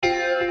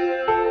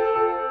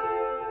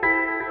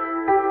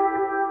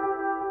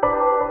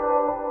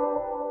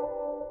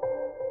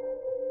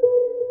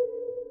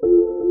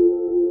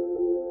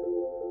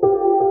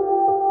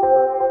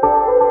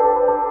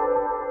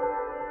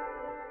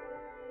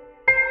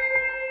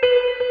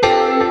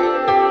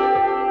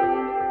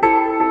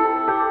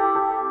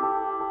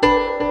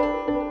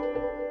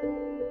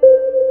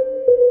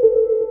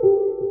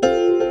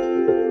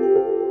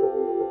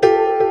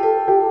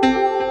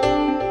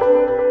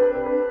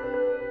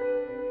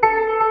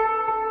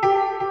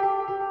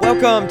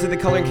Welcome to the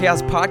Color and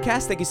Chaos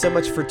podcast. Thank you so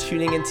much for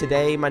tuning in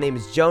today. My name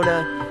is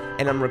Jonah,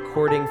 and I'm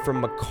recording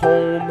from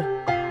Macomb,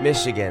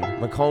 Michigan.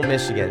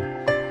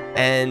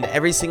 And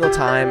every single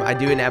time I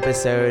do an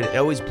episode, it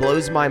always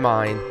blows my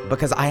mind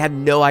because I have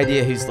no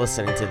idea who's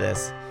listening to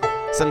this.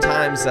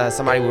 Sometimes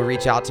somebody will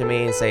reach out to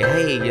me and say,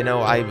 hey,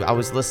 I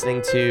was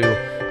listening to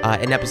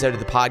an episode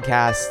of the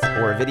podcast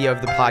or a video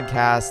of the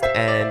podcast,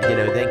 and,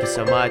 thank you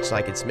so much.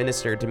 Like, it's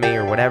ministered to me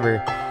or whatever.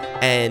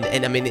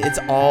 And I mean, it's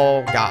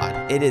all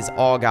God. It is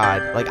all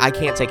God. Like, I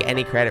can't take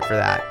any credit for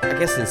that. I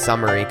guess in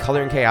summary,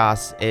 Color and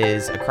Chaos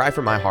is a cry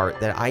from my heart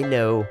that I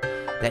know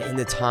that in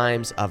the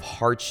times of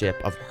hardship,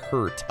 of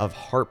hurt, of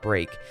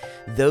heartbreak,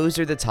 those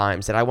are the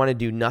times that I want to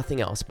do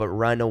nothing else but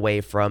run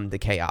away from the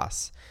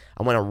chaos.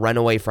 I want to run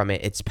away from it.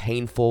 It's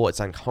painful.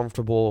 It's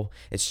uncomfortable.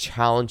 It's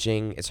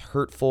challenging. It's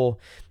hurtful.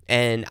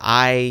 And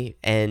I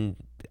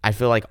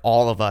feel like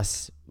all of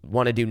us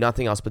want to do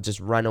nothing else but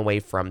just run away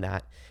from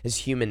that. It's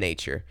human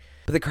nature.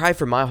 But the cry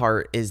from my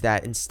heart is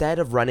that instead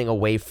of running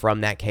away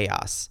from that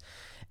chaos,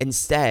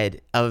 instead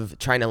of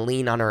trying to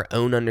lean on our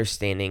own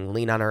understanding,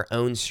 lean on our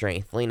own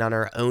strength, lean on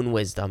our own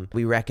wisdom,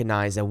 we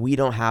recognize that we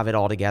don't have it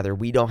all together.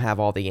 We don't have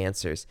all the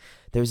answers.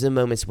 There's the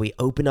moments we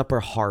open up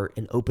our heart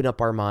and open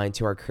up our mind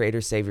to our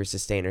Creator, Savior,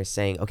 Sustainer,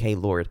 saying, okay,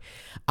 Lord,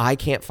 I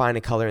can't find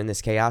a color in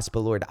this chaos,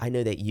 but Lord, I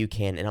know that you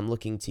can, and I'm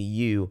looking to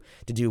you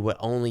to do what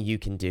only you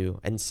can do.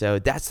 And so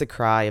that's the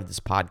cry of this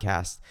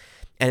podcast.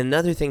 And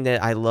another thing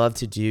that I love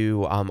to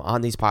do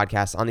on these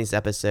podcasts, on these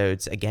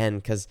episodes, again,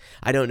 because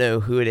I don't know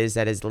who it is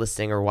that is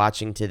listening or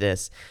watching to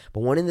this,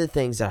 but one of the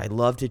things that I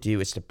love to do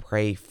is to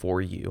pray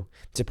for you,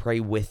 to pray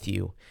with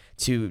you,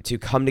 to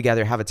come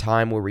together, have a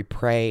time where we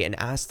pray and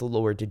ask the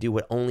Lord to do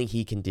what only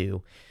He can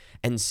do.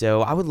 And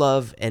so I would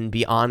love and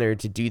be honored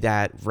to do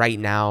that right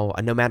now,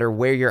 no matter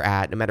where you're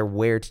at, no matter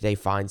where today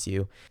finds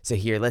you. So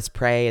here, let's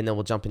pray, and then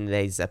we'll jump into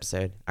today's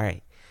episode. All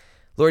right.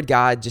 Lord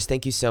God, just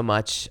thank you so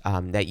much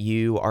that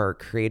you are our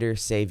Creator,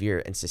 Savior,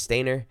 and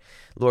Sustainer.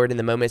 Lord, in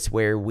the moments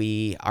where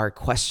we are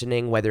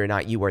questioning whether or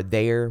not you are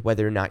there,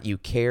 whether or not you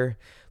care,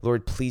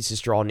 Lord, please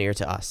just draw near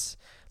to us.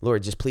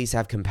 Lord, just please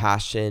have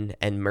compassion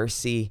and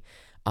mercy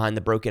on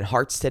the broken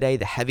hearts today,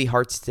 the heavy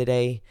hearts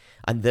today,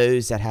 on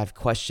those that have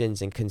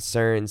questions and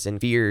concerns and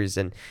fears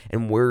and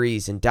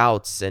worries and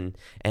doubts and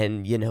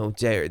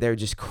they're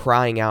just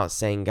crying out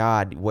saying,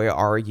 God, where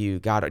are you?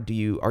 God,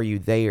 are you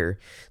there?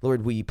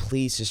 Lord, will you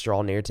please just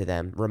draw near to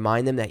them?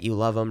 Remind them that you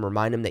love them.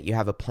 Remind them that you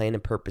have a plan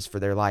and purpose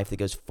for their life that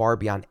goes far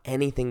beyond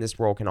anything this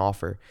world can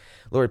offer.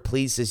 Lord,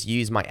 please just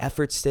use my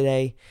efforts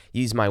today.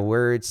 Use my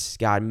words.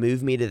 God,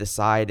 move me to the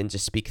side and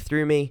just speak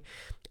through me.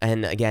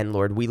 And again,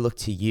 Lord, we look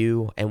to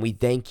you and we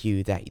thank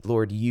you that,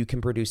 Lord, you can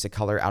produce a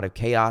color out of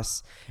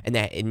chaos, and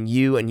that in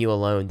you and you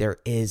alone, there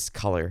is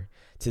color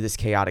to this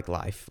chaotic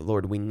life.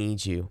 Lord, we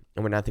need you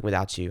and we're nothing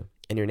without you.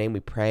 In your name we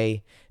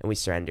pray and we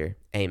surrender.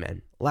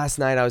 Amen. Last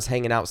night I was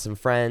hanging out with some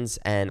friends,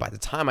 and by the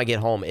time I get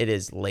home, it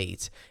is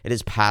late. It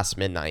is past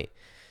midnight.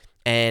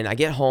 And I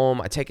get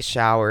home, I take a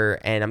shower,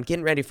 and I'm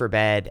getting ready for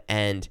bed.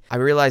 And I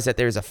realize that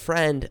there's a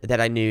friend that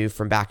I knew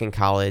from back in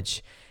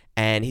college,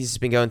 and he's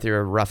been going through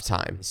a rough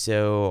time.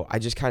 So I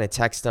just kind of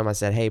text him. I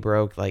said, hey,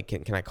 bro, like,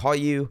 can I call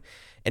you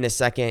in a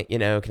second?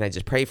 Can I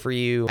just pray for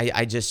you?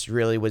 I just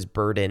really was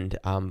burdened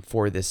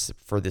for this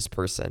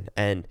person.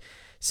 And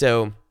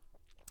so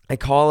I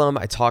call him,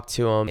 I talk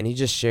to him, and he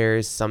just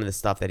shares some of the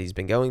stuff that he's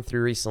been going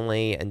through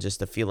recently and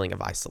just a feeling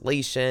of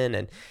isolation.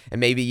 And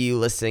maybe you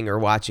listening or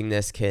watching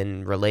this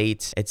can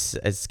relate.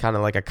 It's kind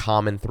of like a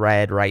common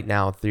thread right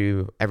now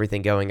through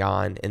everything going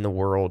on in the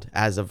world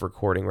as of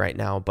recording right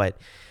now. But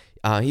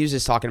he was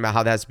just talking about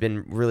how that's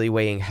been really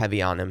weighing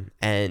heavy on him.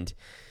 And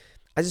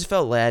I just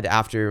felt led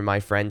after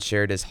my friend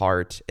shared his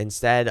heart,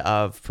 instead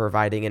of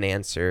providing an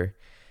answer,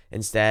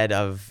 instead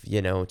of,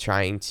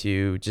 trying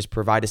to just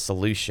provide a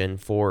solution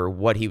for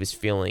what he was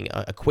feeling,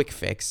 a quick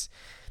fix.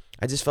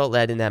 I just felt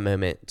led in that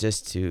moment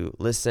just to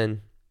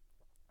listen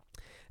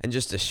and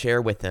just to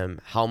share with him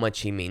how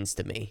much he means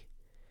to me,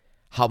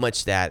 how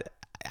much that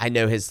I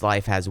know his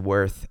life has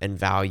worth and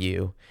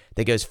value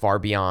that goes far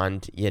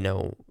beyond,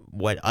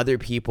 what other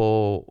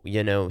people,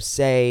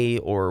 say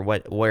or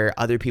where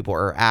other people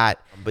are at,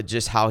 but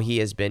just how he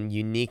has been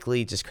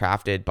uniquely just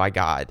crafted by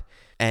God.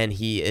 And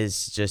he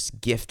is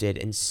just gifted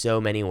in so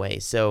many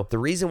ways. So the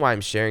reason why I'm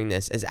sharing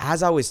this is,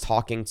 as I was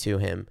talking to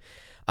him,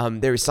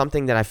 there was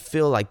something that I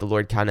feel like the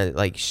Lord kind of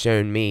like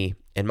shown me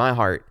in my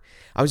heart.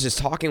 I was just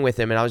talking with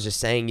him and I was just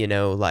saying,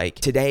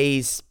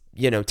 today's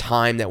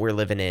time that we're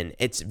living in,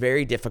 it's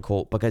very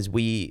difficult because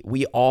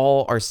we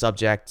all are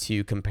subject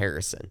to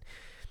comparison.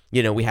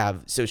 We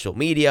have social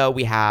media,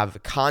 we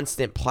have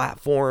constant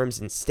platforms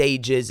and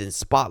stages and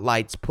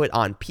spotlights put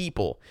on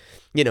people.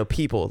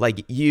 people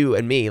like you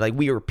and me, like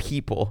we are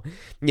people,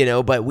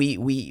 but we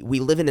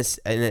live in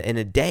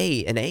a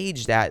day, an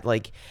age that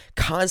like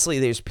constantly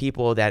there's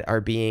people that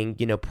are being,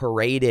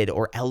 paraded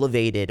or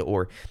elevated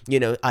or,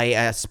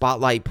 a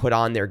spotlight put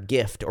on their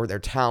gift or their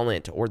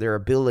talent or their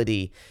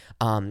ability.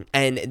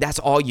 And that's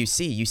all you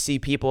see. You see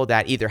people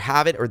that either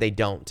have it or they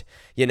don't.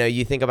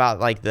 You think about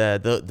like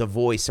the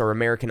Voice or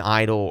American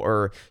Idol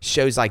or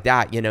shows like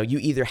that. You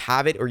either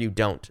have it or you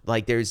don't.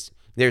 Like there's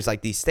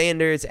like these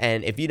standards,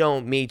 and if you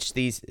don't meet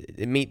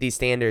these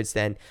standards,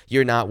 then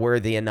you're not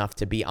worthy enough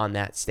to be on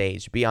that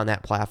stage, be on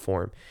that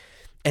platform.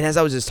 And as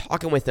I was just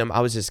talking with them, I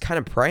was just kind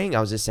of praying.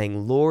 I was just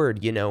saying,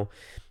 Lord,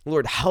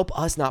 Lord, help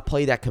us not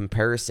play that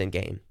comparison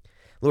game.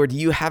 Lord,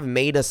 you have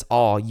made us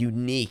all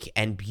unique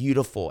and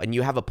beautiful, and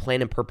you have a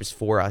plan and purpose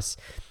for us.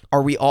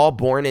 Are we all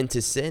born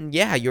into sin?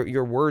 Yeah,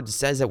 your word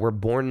says that we're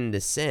born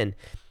into sin.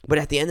 But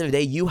at the end of the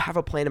day, you have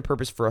a plan and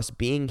purpose for us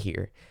being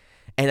here.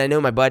 And I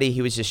know my buddy,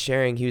 he was just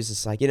sharing, he was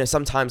just like,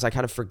 sometimes I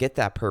kind of forget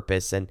that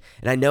purpose. And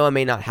I know I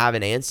may not have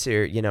an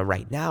answer,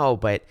 right now,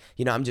 but,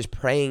 I'm just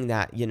praying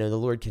that, the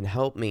Lord can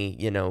help me,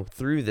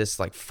 through this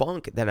like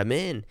funk that I'm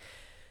in.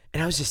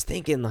 And I was just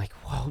thinking like,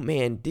 whoa,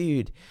 man,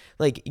 dude,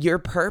 like your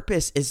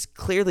purpose is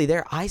clearly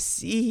there. I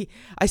see,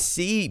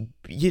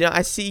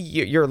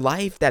 your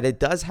life, that it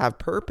does have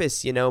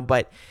purpose,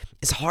 but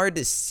it's hard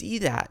to see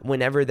that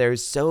whenever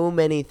there's so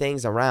many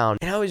things around.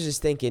 And I was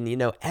just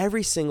thinking,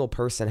 every single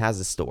person has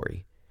a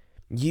story.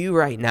 You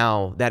right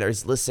now that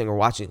is listening or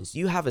watching this,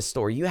 you have a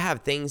story. You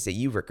have things that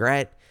you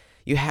regret.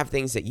 You have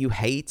things that you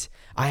hate.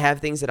 I have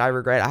things that I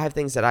regret. I have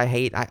things that I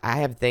hate. I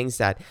have things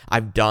that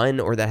I've done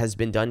or that has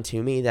been done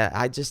to me that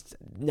I just,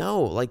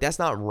 no, like that's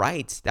not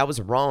right. That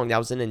was wrong. That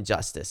was an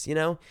injustice,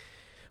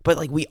 But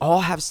like we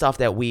all have stuff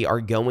that we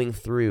are going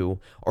through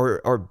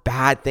or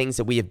bad things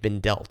that we have been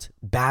dealt,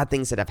 bad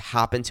things that have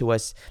happened to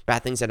us,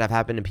 bad things that have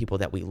happened to people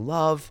that we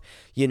love,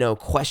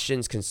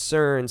 questions,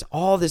 concerns,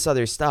 all this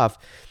other stuff.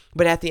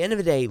 But at the end of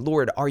the day,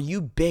 Lord, are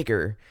you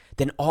bigger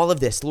than all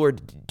of this?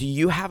 Lord, do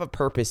you have a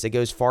purpose that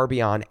goes far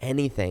beyond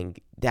anything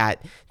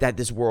that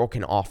this world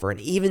can offer? And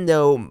even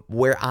though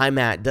where I'm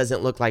at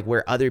doesn't look like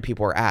where other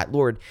people are at,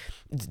 Lord,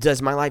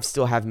 does my life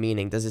still have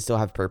meaning? Does it still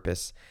have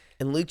purpose?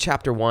 In Luke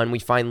chapter 1, we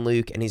find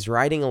Luke, and he's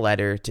writing a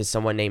letter to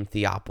someone named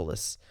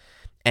Theophilus.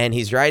 And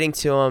he's writing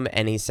to him,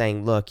 and he's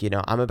saying, look,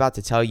 I'm about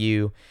to tell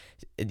you,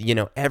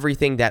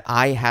 everything that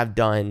I have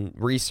done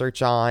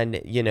research on,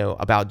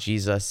 about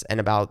Jesus and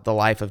about the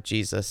life of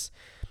Jesus.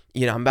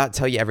 I'm about to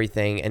tell you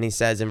everything. And he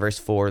says in verse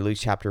 4, Luke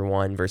chapter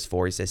 1, verse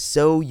 4, he says,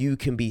 so you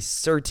can be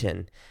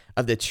certain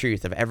of the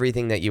truth of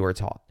everything that you were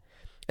taught.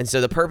 And so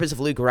the purpose of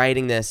Luke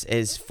writing this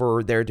is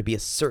for there to be a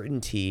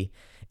certainty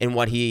in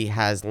what he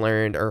has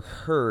learned or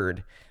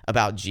heard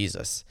about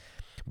Jesus.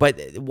 But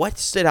what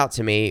stood out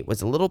to me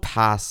was a little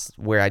past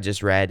where I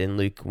just read in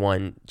Luke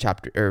 1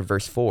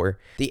 verse 4.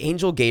 The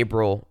angel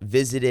Gabriel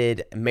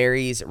visited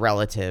Mary's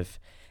relative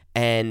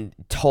and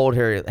told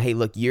her, hey,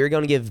 look, you're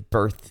going to give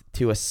birth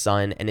to a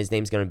son, and his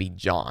name's going to be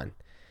John.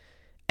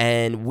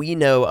 And we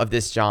know of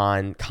this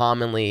John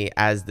commonly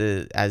as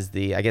the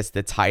I guess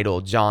the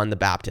title John the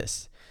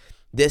Baptist.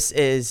 This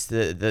is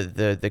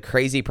the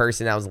crazy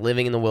person that was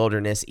living in the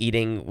wilderness,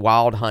 eating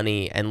wild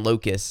honey and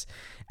locusts,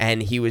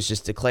 and he was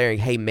just declaring,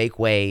 hey, make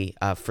way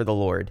for the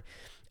Lord.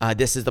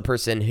 This is the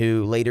person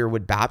who later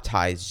would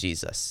baptize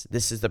Jesus.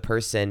 This is the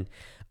person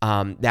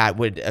that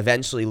would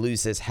eventually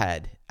lose his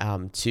head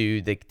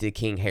to the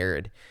King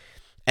Herod.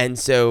 And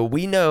so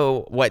we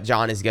know what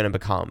John is going to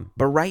become.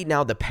 But right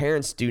now, the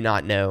parents do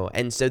not know.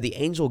 And so the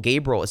angel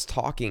Gabriel is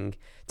talking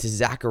to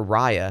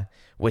Zechariah,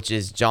 which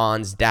is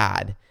John's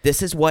dad.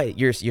 This is what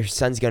your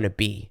son's going to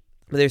be.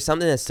 But there's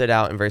something that stood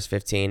out in verse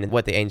 15,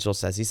 what the angel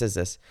says. He says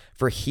this,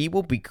 for he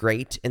will be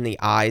great in the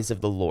eyes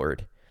of the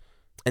Lord.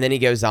 And then he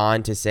goes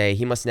on to say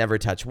he must never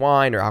touch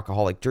wine or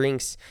alcoholic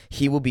drinks.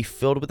 He will be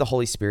filled with the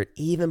Holy Spirit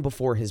even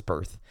before his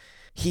birth.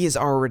 He is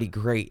already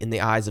great in the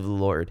eyes of the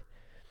Lord.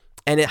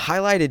 And it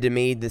highlighted to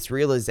me this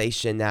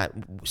realization that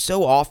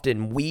so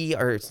often we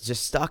are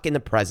just stuck in the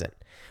present.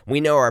 We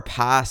know our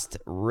past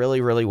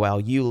really, really well.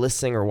 You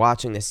listening or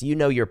watching this, you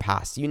know your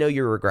past. You know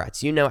your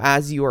regrets. You know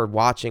as you are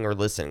watching or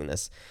listening to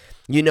this,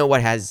 you know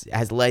what has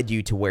led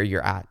you to where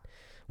you're at.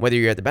 Whether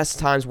you're at the best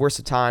of times, worst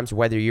of times,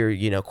 whether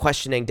you're,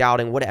 questioning,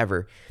 doubting,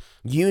 whatever,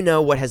 you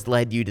know what has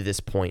led you to this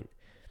point.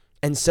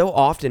 And so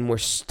often we're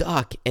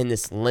stuck in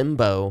this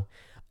limbo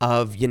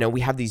of,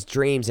 we have these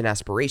dreams and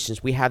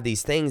aspirations. We have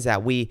these things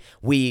that we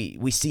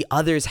see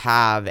others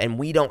have and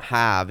we don't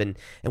have. And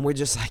we're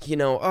just like,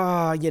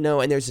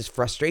 and there's this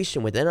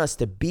frustration within us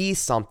to be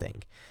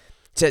something,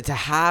 to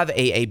have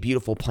a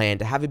beautiful plan,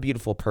 to have a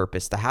beautiful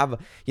purpose, to have,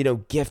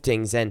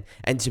 giftings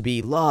and to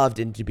be loved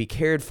and to be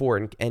cared for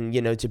and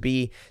to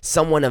be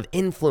someone of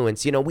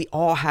influence. We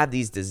all have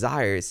these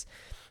desires.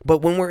 But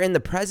when we're in the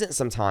present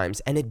sometimes,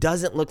 and it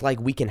doesn't look like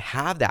we can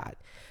have that,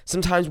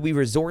 sometimes we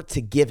resort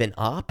to giving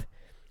up,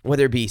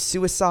 whether it be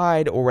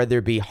suicide or whether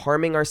it be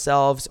harming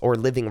ourselves or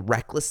living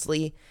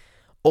recklessly,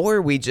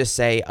 Or we just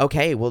say,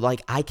 okay, well,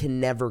 like I can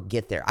never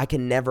get there. I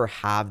can never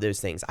have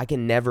those things. I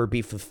can never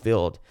be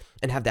fulfilled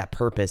and have that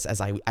purpose as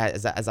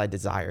I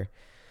desire.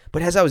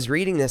 But as I was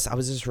reading this, I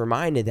was just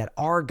reminded that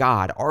our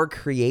God, our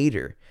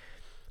creator,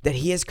 that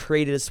he has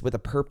created us with a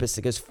purpose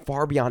that goes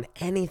far beyond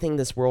anything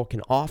this world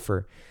can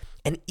offer.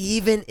 And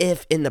even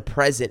if in the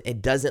present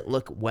it doesn't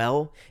look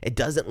well, it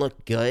doesn't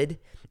look good,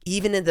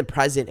 even in the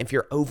present, if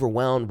you're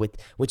overwhelmed with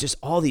just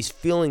all these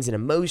feelings and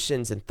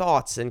emotions and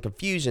thoughts and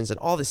confusions and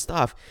all this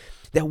stuff,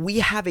 that we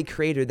have a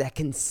creator that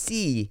can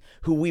see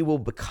who we will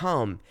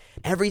become,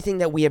 everything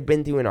that we have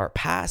been through in our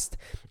past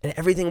and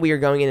everything we are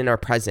going in our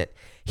present.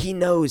 He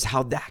knows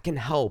how that can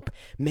help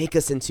make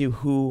us into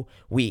who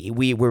we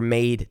were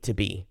made to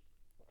be.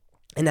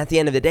 And at the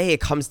end of the day, it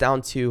comes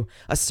down to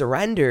a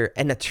surrender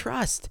and a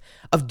trust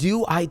of,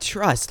 do I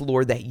trust,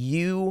 Lord, that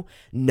you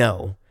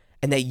know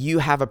and that you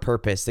have a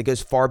purpose that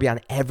goes far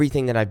beyond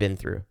everything that I've been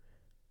through?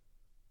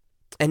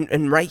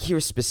 And right here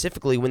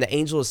specifically, when the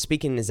angel is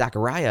speaking to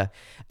Zechariah,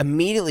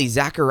 immediately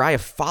Zechariah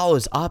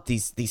follows up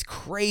these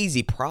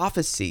crazy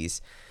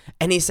prophecies.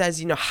 And he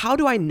says, how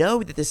do I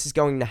know that this is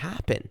going to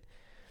happen?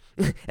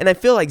 And I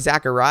feel like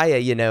Zechariah,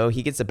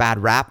 he gets a bad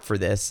rap for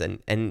this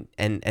and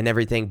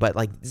everything. But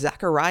like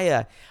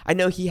Zechariah, I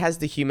know he has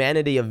the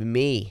humanity of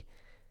me.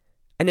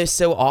 I know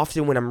so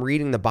often when I'm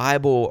reading the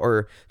Bible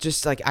or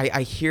just like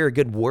I hear a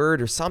good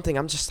word or something,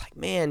 I'm just like,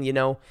 man,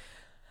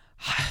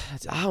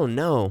 I don't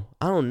know.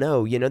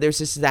 There's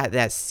just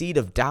that seed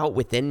of doubt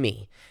within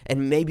me.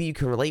 And maybe you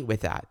can relate with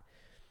that.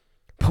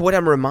 But what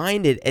I'm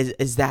reminded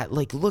is that,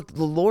 like, look,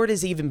 the Lord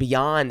is even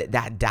beyond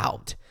that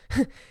doubt.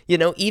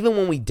 Even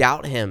when we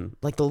doubt him,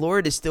 like, the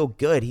Lord is still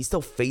good. He's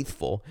still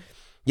faithful,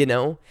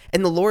 And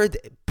the Lord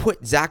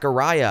put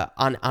Zechariah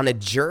on a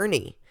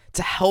journey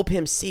to help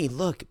him see,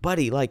 look,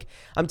 buddy, like,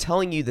 I'm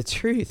telling you the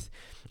truth.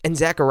 And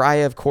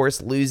Zechariah, of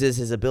course, loses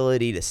his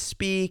ability to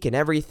speak and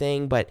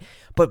everything. But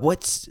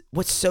what's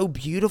so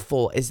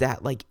beautiful is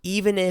that, like,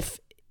 even if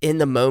in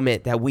the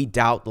moment that we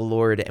doubt the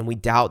Lord and we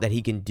doubt that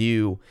he can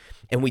do,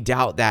 and we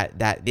doubt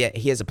that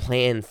he has a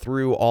plan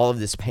through all of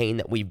this pain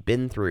that we've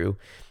been through,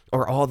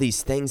 or all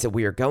these things that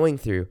we are going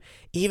through,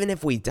 even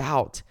if we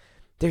doubt,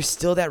 there's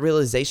still that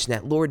realization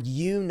that, Lord,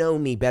 you know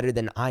me better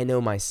than I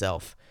know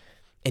myself.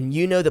 And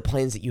you know the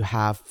plans that you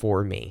have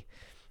for me.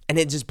 And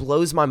it just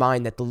blows my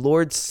mind that the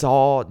Lord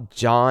saw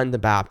John the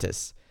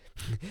Baptist.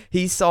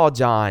 He saw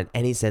John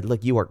and he said,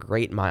 look, you are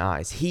great in my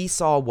eyes. He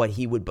saw what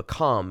he would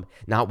become,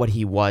 not what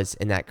he was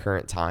in that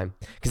current time.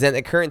 Because at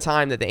the current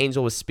time that the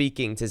angel was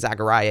speaking to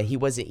Zechariah, he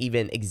wasn't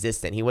even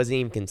existent. He wasn't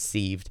even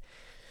conceived.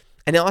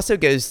 And it also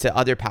goes to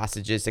other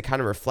passages to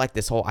kind of reflect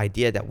this whole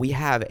idea that we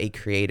have a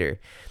creator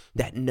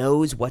that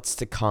knows what's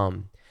to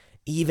come,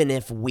 even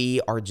if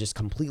we are just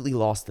completely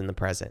lost in the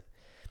present.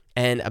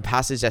 And a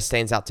passage that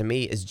stands out to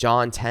me is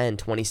John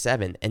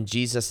 10:27. And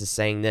Jesus is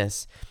saying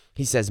this.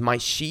 He says, my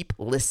sheep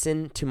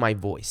listen to my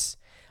voice.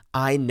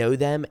 I know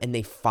them and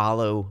they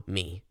follow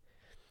me.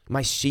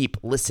 My sheep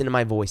listen to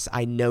my voice.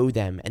 I know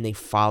them and they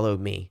follow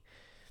me.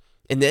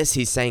 In this,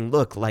 he's saying,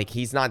 look, like,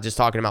 he's not just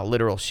talking about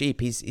literal sheep.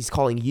 He's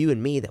calling you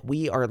and me that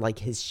we are like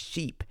his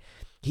sheep.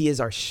 He is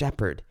our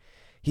shepherd.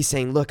 He's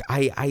saying, look,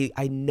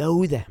 I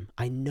know them.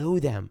 I know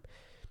them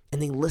and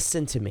they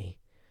listen to me.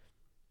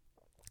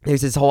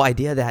 There's this whole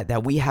idea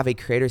that we have a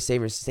creator,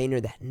 savior,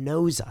 sustainer that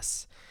knows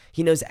us.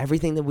 He knows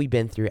everything that we've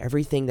been through,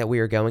 everything that we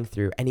are going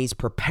through, and he's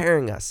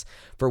preparing us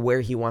for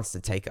where he wants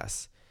to take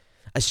us.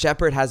 A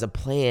shepherd has a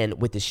plan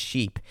with his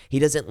sheep. He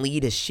doesn't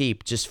lead his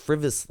sheep just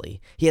frivolously.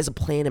 He has a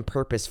plan and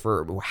purpose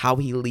for how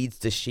he leads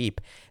the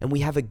sheep, and we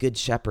have a good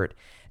shepherd.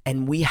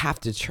 And we have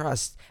to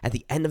trust at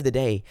the end of the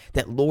day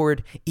that,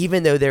 Lord,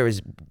 even though there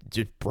is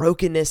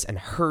brokenness and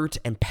hurt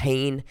and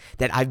pain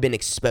that I've been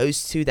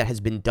exposed to that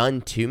has been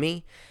done to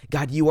me,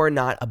 God, you are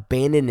not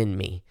abandoning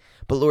me.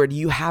 But Lord,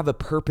 you have a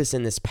purpose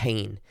in this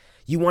pain.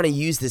 You want to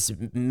use this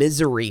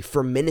misery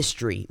for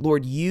ministry.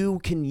 Lord,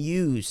 you can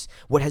use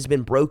what has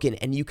been broken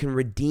and you can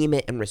redeem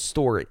it and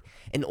restore it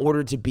in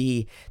order to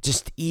be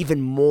just even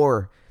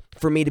more,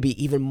 for me to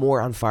be even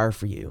more on fire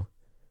for you.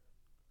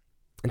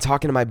 And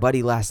talking to my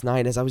buddy last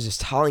night, as I was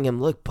just telling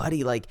him, look,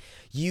 buddy, like,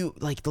 you,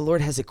 like, the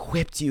Lord has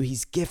equipped you.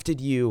 He's gifted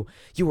you.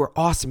 You are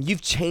awesome. You've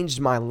changed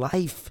my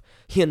life,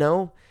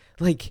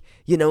 Like,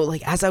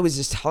 as I was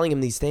just telling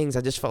him these things,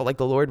 I just felt like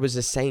the Lord was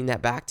just saying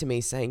that back to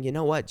me, saying, you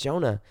know what,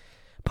 Jonah,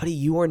 buddy,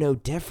 you are no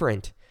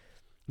different.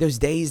 Those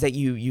days that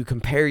you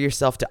compare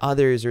yourself to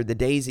others, or the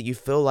days that you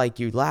feel like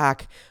you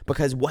lack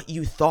because what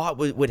you thought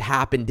would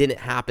happen didn't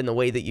happen the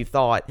way that you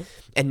thought.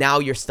 And now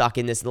you're stuck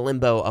in this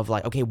limbo of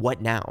like, okay,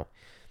 what now?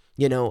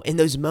 In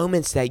those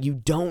moments that you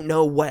don't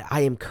know what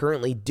I am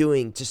currently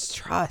doing, just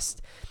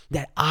trust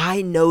that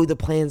I know the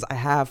plans I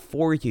have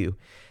for you.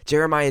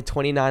 Jeremiah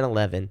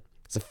 29:11.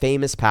 It's a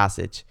famous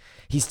passage.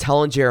 He's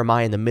telling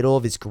Jeremiah in the middle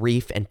of his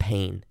grief and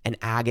pain and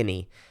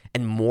agony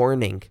and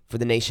mourning for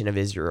the nation of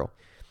Israel.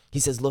 He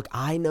says, look,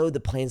 I know the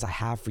plans I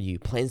have for you,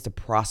 plans to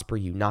prosper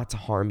you, not to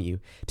harm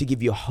you, to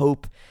give you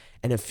hope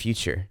and a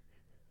future.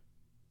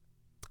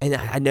 And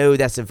I know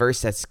that's a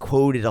verse that's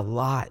quoted a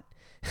lot.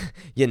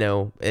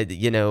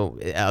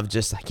 of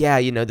just like,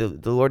 yeah, the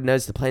Lord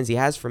knows the plans he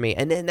has for me.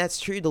 And then that's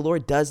true. The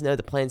Lord does know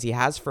the plans he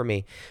has for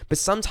me. But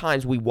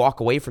sometimes we walk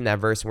away from that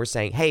verse and we're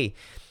saying, hey,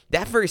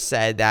 that verse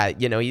said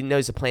that, he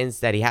knows the plans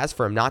that he has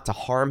for him, not to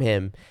harm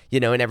him,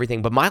 and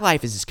everything. But my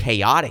life is just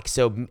chaotic.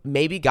 So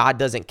maybe God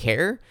doesn't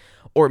care,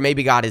 or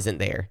maybe God isn't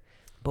there.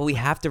 But we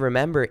have to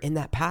remember in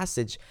that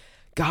passage,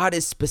 God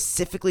is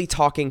specifically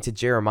talking to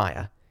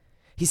Jeremiah.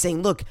 He's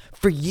saying, look,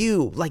 for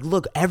you,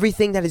 look,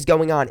 everything that is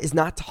going on is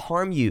not to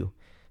harm you.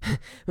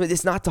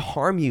 It's not to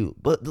harm you,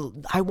 but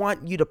I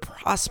want you to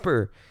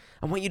prosper.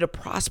 I want you to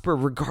prosper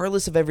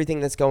regardless of everything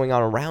that's going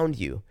on around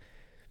you.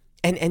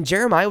 And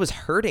Jeremiah was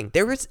hurting.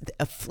 There was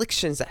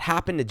afflictions that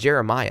happened to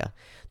Jeremiah.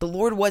 The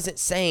Lord wasn't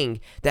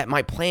saying that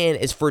my plan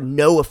is for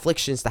no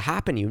afflictions to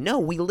happen to you. No,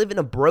 we live in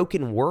a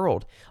broken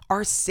world.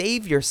 Our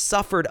Savior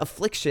suffered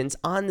afflictions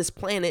on this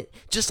planet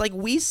just like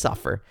we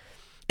suffer.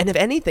 And if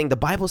anything, the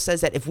Bible says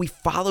that if we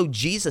follow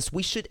Jesus,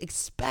 we should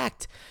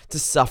expect to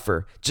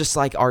suffer just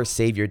like our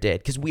Savior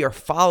did, because we are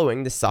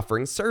following the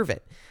suffering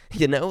servant.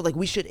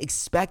 We should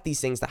expect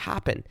these things to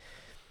happen.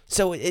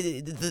 So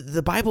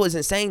the Bible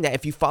isn't saying that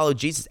if you follow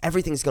Jesus,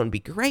 everything's going to be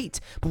great.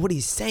 But what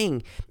he's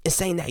saying is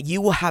saying that you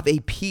will have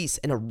a peace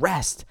and a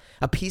rest,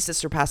 a peace that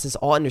surpasses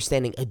all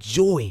understanding, a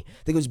joy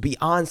that goes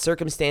beyond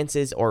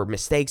circumstances or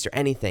mistakes or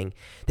anything,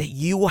 that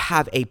you will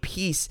have a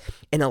peace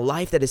and a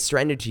life that is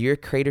surrendered to your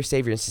Creator,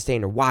 Savior, and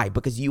Sustainer. Why?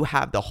 Because you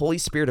have the Holy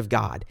Spirit of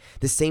God,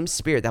 the same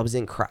Spirit that was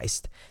in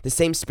Christ, the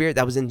same Spirit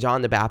that was in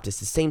John the Baptist,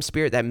 the same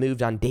Spirit that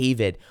moved on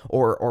David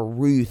or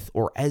Ruth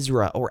or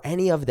Ezra or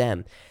any of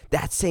them.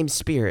 That same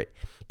Spirit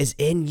is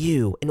in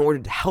you in order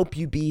to help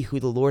you be who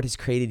the Lord has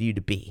created you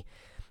to be.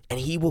 And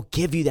he will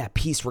give you that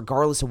peace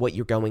regardless of what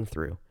you're going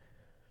through.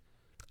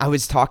 I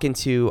was talking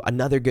to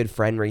another good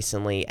friend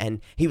recently, and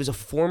he was a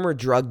former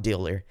drug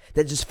dealer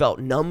that just felt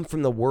numb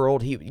from the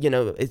world.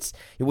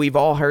 We've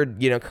all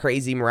heard,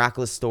 crazy,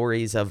 miraculous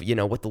stories of,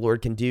 what the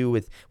Lord can do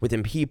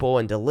within people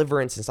and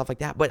deliverance and stuff like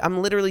that. But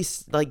I'm literally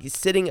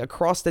sitting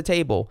across the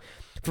table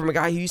from a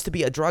guy who used to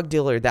be a drug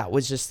dealer that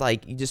was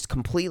just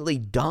completely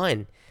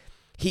done.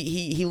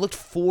 He looked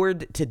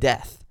forward to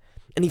death,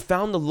 and he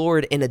found the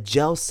Lord in a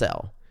jail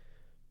cell.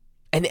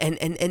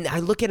 And I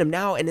look at him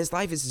now, and his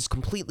life is just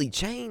completely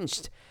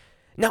changed.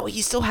 Now,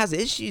 he still has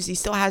issues. He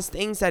still has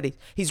things that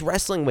he's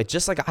wrestling with,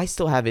 just like I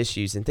still have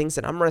issues and things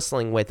that I'm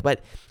wrestling with.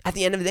 But at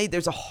the end of the day,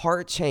 there's a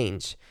heart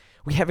change.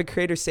 We have a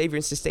Creator, Savior,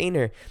 and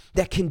Sustainer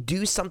that can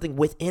do something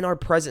within our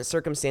present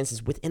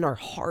circumstances, within our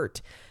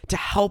heart, to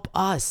help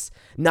us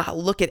not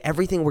look at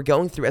everything we're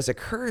going through as a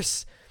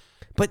curse,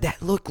 but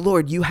that, look,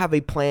 Lord, you have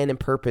a plan and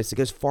purpose that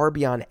goes far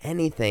beyond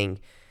anything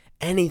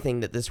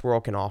that this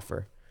world can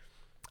offer.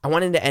 I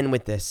wanted to end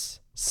with this.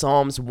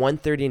 Psalms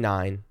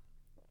 139.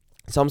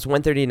 Psalms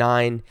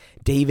 139,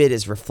 David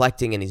is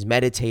reflecting and he's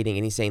meditating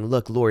and he's saying,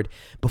 look, Lord,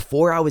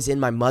 before I was in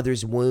my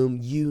mother's womb,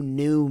 you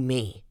knew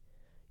me.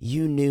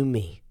 You knew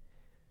me.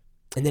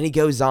 And then he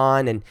goes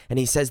on and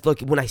he says,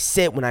 look, when I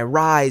sit, when I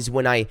rise,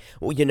 when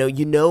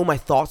you know my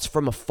thoughts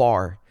from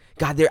afar.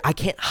 God, I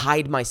can't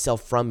hide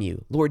myself from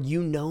you. Lord,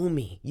 you know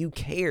me. You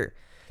care.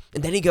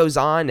 And then he goes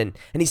on and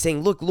he's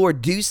saying, look,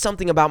 Lord, do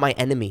something about my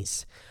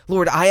enemies.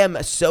 Lord, I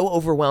am so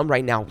overwhelmed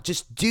right now.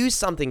 Just do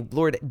something.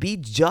 Lord, be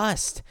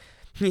just.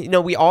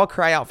 We all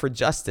cry out for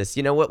justice.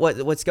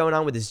 What's going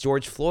on with this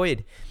George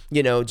Floyd,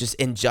 just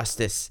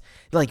injustice.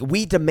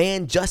 We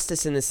demand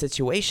justice in this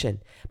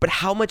situation. But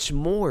how much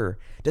more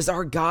does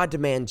our God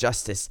demand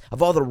justice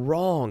of all the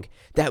wrong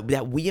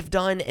that we have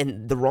done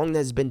and the wrong that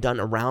has been done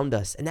around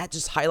us? And that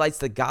just highlights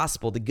the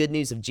gospel, the good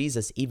news of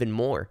Jesus even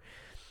more.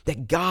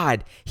 That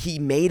God, he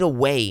made a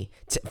way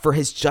for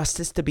his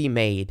justice to be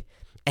made,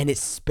 and it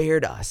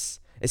spared us.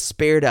 It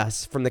spared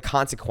us from the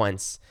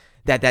consequence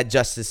that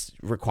justice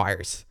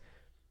requires.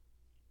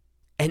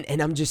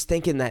 And I'm just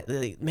thinking that,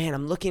 man,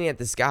 I'm looking at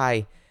this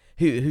guy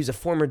who's a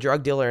former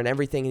drug dealer and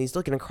everything, and he's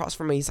looking across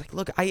from me. He's like,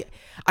 look, I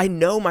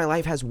know my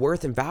life has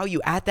worth and value.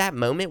 At that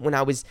moment when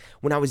I was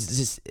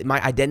just,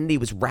 my identity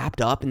was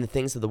wrapped up in the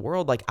things of the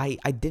world,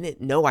 I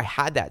didn't know I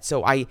had that.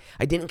 So I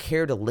didn't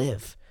care to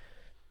live.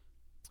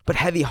 But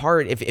heavy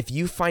heart, if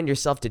you find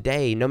yourself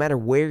today, no matter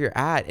where you're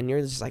at, and you're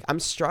just like,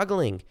 I'm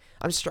struggling.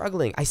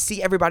 I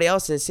see everybody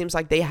else, and it seems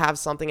like they have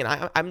something,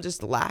 and I'm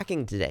just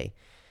lacking today.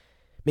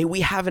 May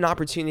we have an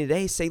opportunity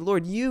today to say,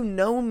 Lord, you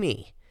know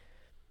me.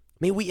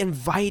 May we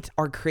invite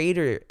our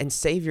Creator and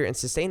Savior and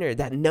Sustainer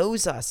that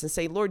knows us and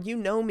say, Lord, you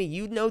know me.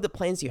 You know the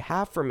plans you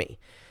have for me.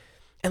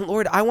 And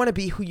Lord, I want to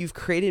be who you've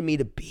created me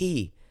to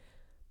be.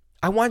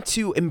 I want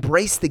to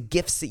embrace the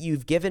gifts that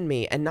you've given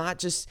me and not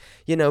just,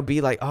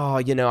 be like, oh,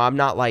 I'm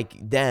not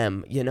like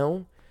them,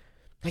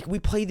 we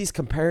play these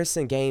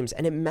comparison games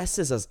and it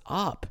messes us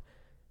up.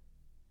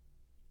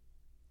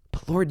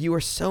 But Lord, you are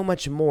so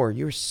much more.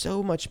 You're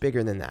so much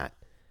bigger than that.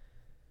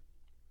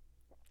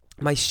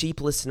 My sheep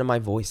listen to my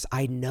voice.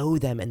 I know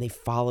them and they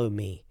follow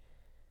me.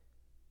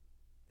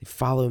 They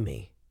follow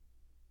me.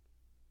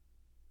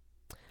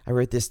 I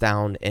wrote this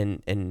down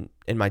in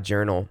my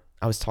journal.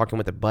 I was talking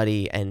with a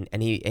buddy and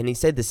he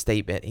said this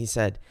statement. He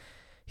said,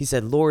 He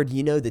said, Lord,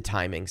 you know the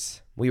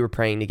timings. We were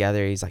praying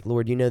together. He's like,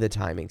 Lord, you know the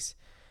timings.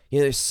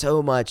 There's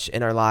so much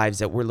in our lives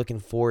that we're looking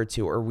forward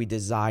to or we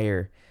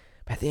desire.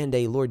 But at the end of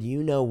the day, Lord,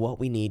 you know what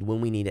we need,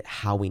 when we need it,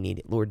 how we need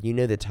it. Lord, you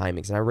know the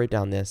timings. And I wrote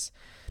down this.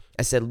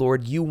 I said,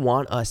 Lord, you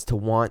want us to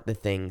want the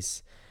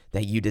things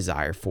that you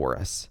desire for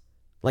us.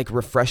 Like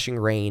refreshing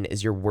rain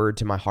is your word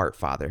to my heart,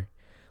 Father.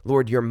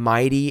 Lord, your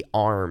mighty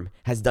arm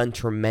has done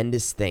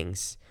tremendous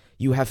things.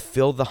 You have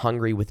filled the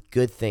hungry with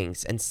good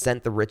things and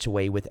sent the rich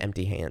away with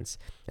empty hands.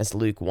 That's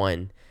Luke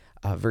 1,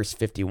 verse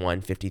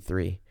 51,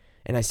 53.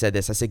 And I said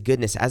this, I said,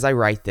 goodness, as I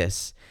write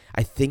this,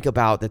 I think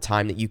about the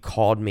time that you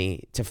called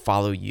me to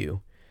follow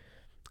you.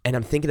 And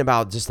I'm thinking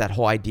about just that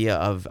whole idea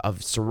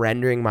of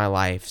surrendering my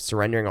life,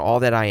 surrendering all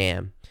that I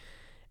am.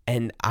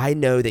 And I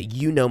know that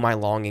you know my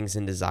longings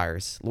and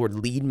desires. Lord,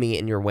 lead me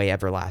in your way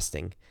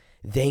everlasting.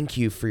 Thank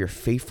you for your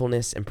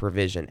faithfulness and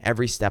provision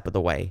every step of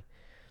the way.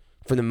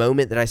 From the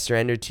moment that I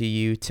surrendered to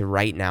you to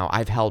right now,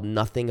 I've held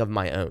nothing of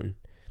my own.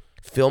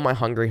 Fill my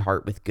hungry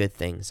heart with good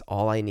things.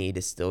 All I need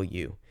is still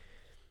you.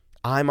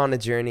 I'm on a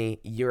journey,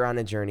 you're on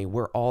a journey,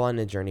 we're all on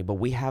a journey, but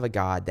we have a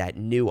God that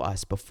knew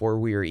us before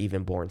we were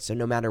even born. So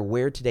no matter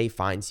where today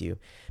finds you,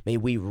 may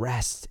we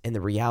rest in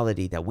the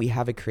reality that we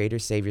have a creator,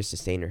 savior,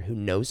 sustainer who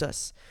knows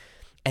us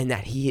and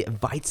that he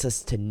invites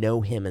us to know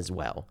him as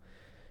well.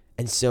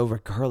 And so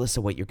regardless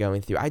of what you're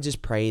going through, I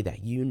just pray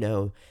that you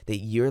know that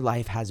your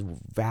life has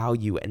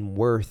value and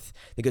worth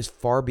that goes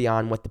far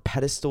beyond what the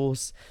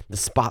pedestals, the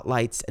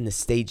spotlights, and the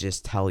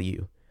stages tell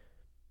you.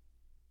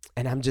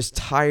 And I'm just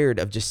tired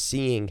of just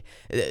seeing,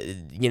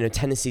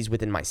 tendencies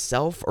within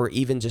myself or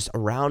even just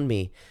around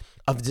me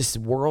of this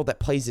world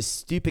that plays this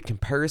stupid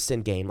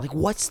comparison game. Like,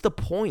 what's the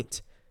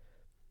point?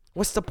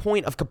 What's the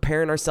point of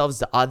comparing ourselves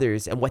to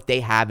others and what they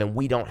have and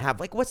we don't have?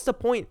 Like, what's the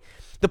point?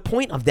 The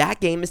point of that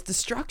game is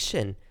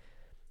destruction,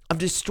 of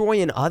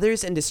destroying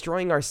others and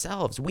destroying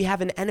ourselves. We have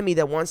an enemy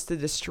that wants to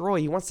destroy.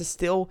 He wants to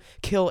steal,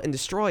 kill, and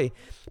destroy.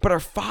 But our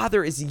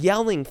Father is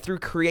yelling through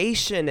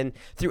creation and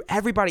through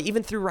everybody,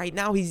 even through right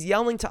now. He's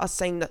yelling to us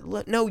saying that,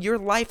 look, no, your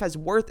life has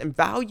worth and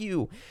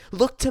value.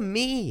 Look to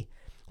me.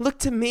 Look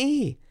to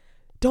me.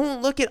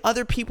 Don't look at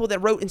other people that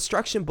wrote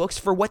instruction books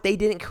for what they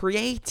didn't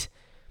create.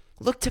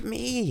 Look to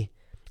me.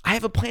 I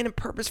have a plan and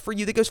purpose for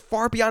you that goes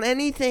far beyond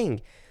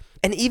anything.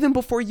 And even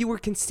before you were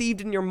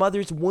conceived in your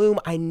mother's womb,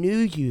 I knew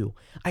you.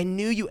 I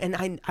knew you,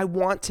 and I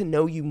want to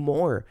know you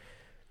more.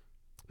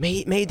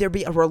 May there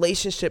be a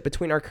relationship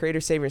between our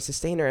Creator, Savior, and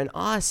Sustainer and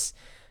us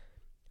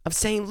of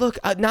saying, look,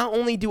 not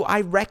only do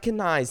I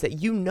recognize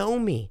that you know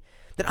me,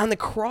 that on the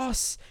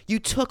cross you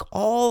took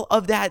all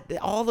of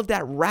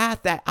that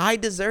wrath that I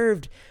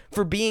deserved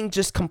for being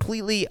just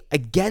completely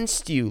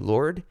against you,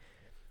 Lord.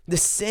 The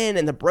sin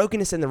and the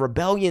brokenness and the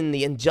rebellion,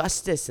 the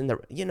injustice and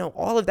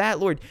all of that,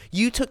 Lord,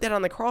 you took that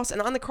on the cross.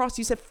 And on the cross,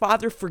 you said,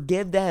 Father,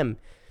 forgive them,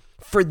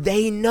 for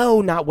they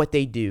know not what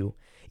they do.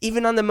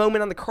 Even on the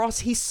moment on the cross,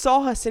 he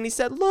saw us and he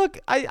said, look,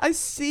 I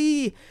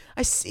see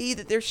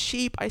that they're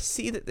sheep. I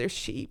see that they're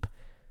sheep.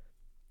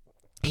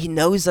 He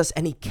knows us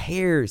and he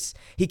cares.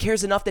 He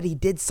cares enough that he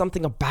did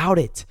something about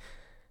it.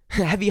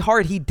 Heavy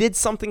heart, he did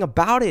something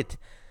about it.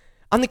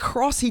 On the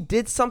cross, he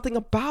did something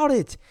about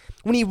it.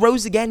 When he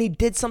rose again, he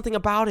did something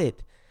about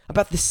it.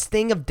 About the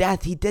sting of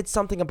death, he did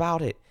something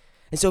about it.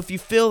 And so if you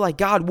feel like,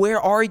 God, where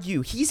are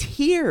you? He's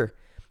here.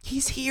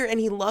 He's here and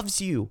he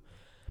loves you.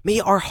 May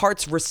our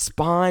hearts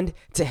respond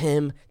to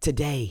him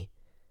today.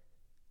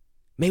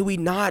 May we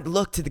not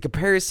look to the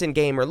comparison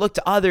game or look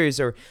to others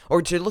or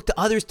to look to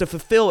others to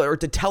fulfill or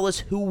to tell us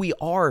who we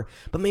are.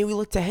 But may we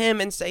look to him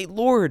and say,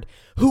 Lord,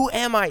 who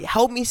am I?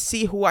 Help me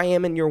see who I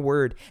am in your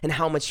word and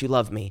how much you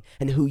love me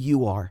and who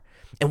you are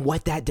and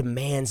what that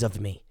demands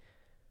of me.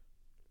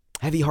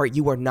 Heavy heart,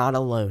 you are not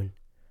alone.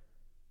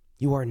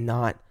 You are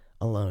not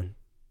alone.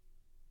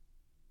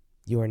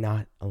 You are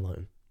not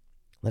alone.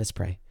 Let us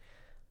pray.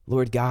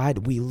 Lord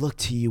God, we look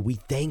to you. We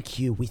thank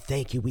you. We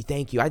thank you. We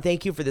thank you. I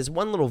thank you for this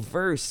one little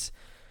verse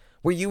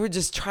where you were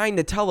just trying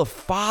to tell a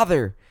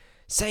father,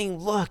 saying,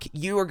 look,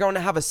 you are going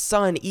to have a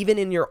son even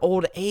in your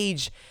old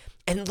age.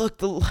 And look,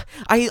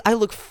 I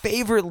look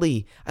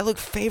favorably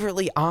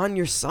on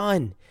your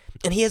son.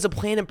 And he has a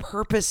plan and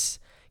purpose.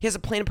 He has a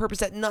plan and purpose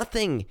that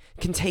nothing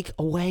can take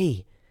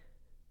away.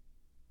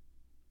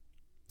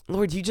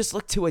 Lord, you just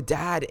look to a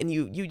dad and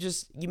you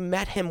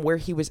met him where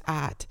he was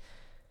at.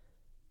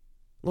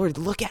 Lord,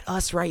 look at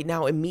us right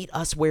now and meet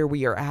us where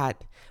we are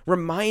at.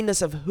 Remind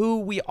us of who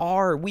we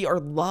are. We are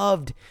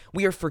loved.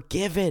 We are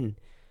forgiven.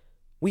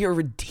 We are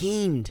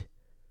redeemed.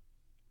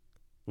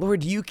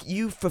 Lord, you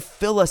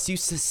fulfill us. You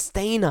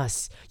sustain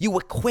us. You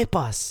equip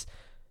us.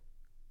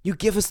 You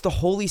give us the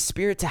Holy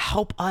Spirit to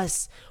help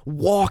us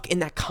walk in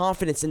that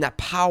confidence, in that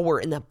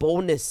power, in that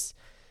boldness.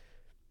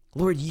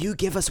 Lord, you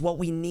give us what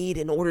we need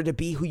in order to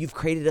be who you've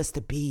created us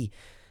to be.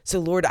 So,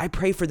 Lord, I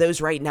pray for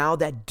those right now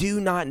that do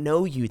not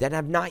know you, that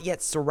have not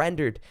yet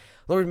surrendered.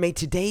 Lord, may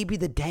today be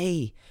the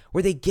day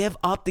where they give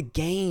up the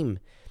game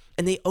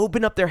and they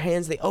open up their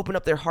hands, they open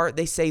up their heart,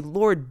 they say,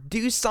 Lord,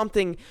 do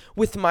something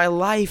with my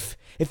life.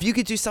 If you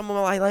could do something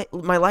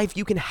with my life,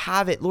 you can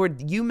have it.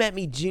 Lord, you met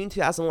me June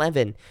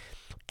 2011.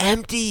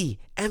 Empty.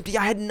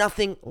 I had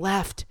nothing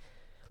left.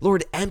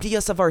 Lord, empty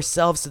us of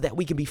ourselves so that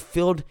we can be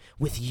filled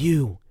with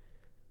you.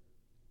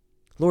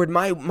 Lord,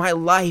 my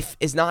life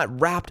is not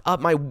wrapped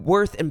up, my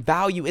worth and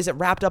value isn't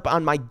wrapped up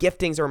on my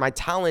giftings or my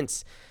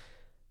talents.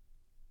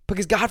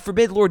 Because God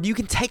forbid, Lord, you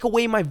can take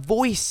away my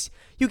voice.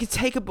 You can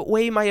take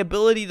away my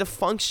ability to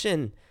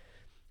function.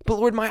 But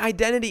Lord, my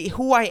identity,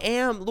 who I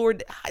am,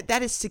 Lord,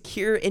 that is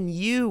secure in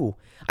you.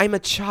 I'm a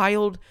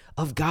child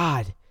of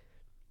God.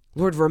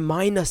 Lord,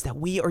 remind us that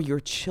we are your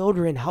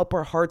children. Help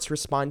our hearts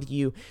respond to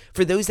you.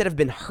 For those that have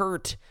been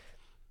hurt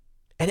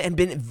and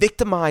been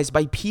victimized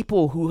by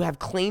people who have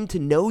claimed to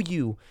know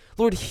you,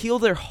 Lord, heal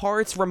their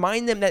hearts.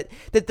 Remind them that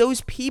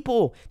those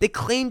people, they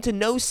claimed to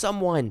know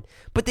someone,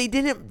 but they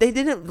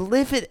didn't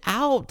live it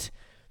out.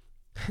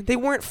 They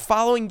weren't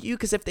following you,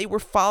 because if they were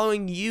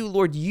following you,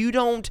 Lord, you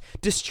don't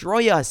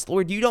destroy us.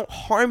 Lord, you don't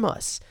harm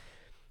us.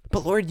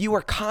 But Lord, you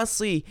are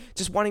constantly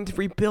just wanting to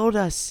rebuild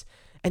us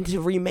and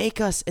to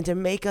remake us and to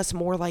make us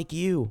more like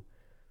you.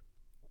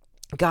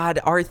 God,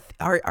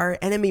 our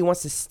enemy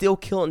wants to steal,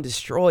 kill, and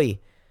destroy.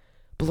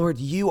 But Lord,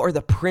 you are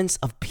the Prince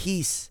of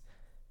Peace.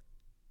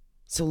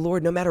 So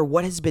Lord, no matter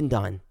what has been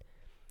done,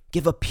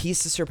 give a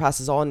peace that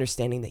surpasses all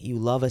understanding, that you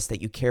love us,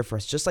 that you care for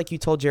us. Just like you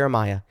told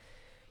Jeremiah.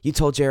 You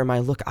told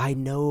Jeremiah, look, I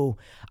know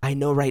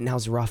right now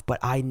is rough, but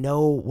I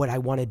know what I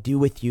want to do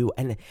with you.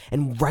 And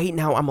right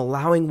now I'm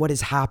allowing what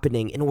is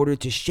happening in order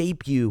to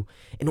shape you,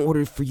 in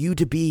order for you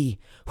to be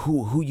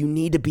who you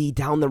need to be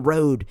down the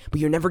road. But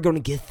you're never going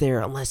to get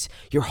there unless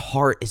your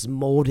heart is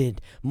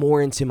molded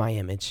more into my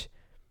image.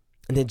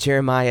 And then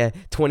Jeremiah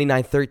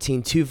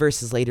 29:13, 2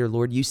 verses later,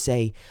 Lord, you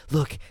say,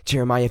 look,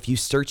 Jeremiah, if you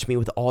search me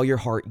with all your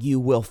heart, you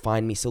will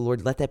find me. So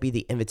Lord, let that be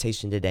the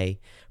invitation today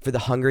for the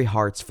hungry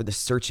hearts, for the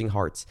searching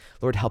hearts.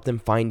 Lord, help them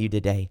find you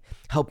today.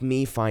 Help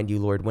me find you,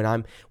 Lord, when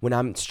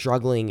I'm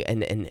struggling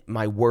and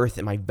my worth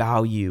and my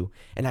value,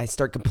 and I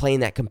start playing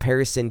that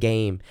comparison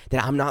game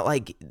that I'm not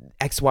like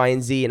X, Y,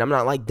 and Z, and I'm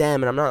not like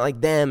them, and I'm not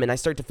like them, and I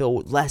start to feel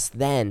less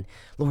than.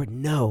 Lord,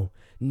 no.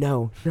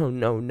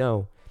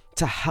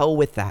 To hell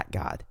with that,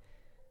 God.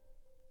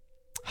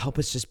 Help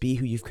us just be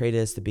who you've created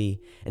us to be,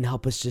 and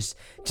help us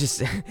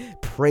just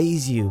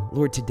praise you.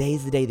 Lord, today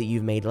is the day that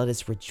you've made. Let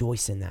us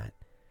rejoice in that.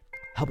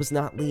 Help us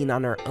not lean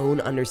on our own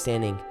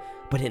understanding,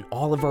 but in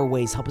all of our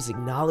ways, help us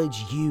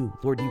acknowledge you.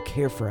 Lord, you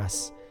care for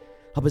us.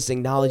 Help us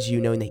acknowledge you,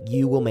 knowing that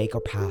you will make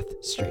our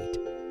path straight.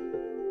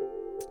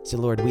 So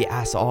Lord, we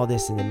ask all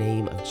this in the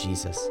name of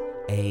Jesus.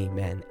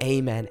 Amen.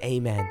 Amen.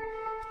 Amen.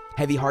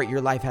 Heavy heart,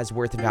 your life has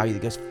worth and value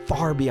that goes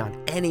far beyond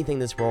anything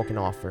this world can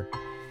offer.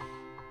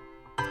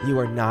 You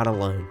are not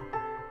alone.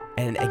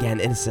 And again,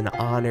 it's an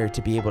honor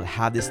to be able to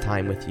have this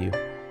time with you.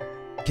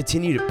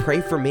 Continue to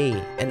pray for me,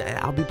 and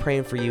I'll be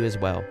praying for you as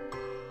well.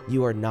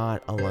 You are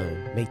not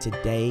alone. May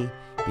today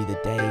be the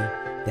day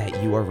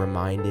that you are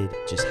reminded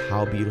just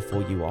how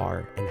beautiful you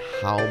are, and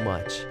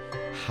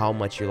how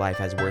much your life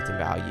has worth and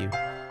value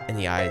in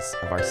the eyes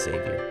of our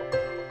Savior.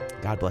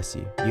 God bless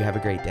you. You have a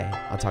great day.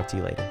 I'll talk to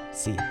you later.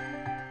 See you.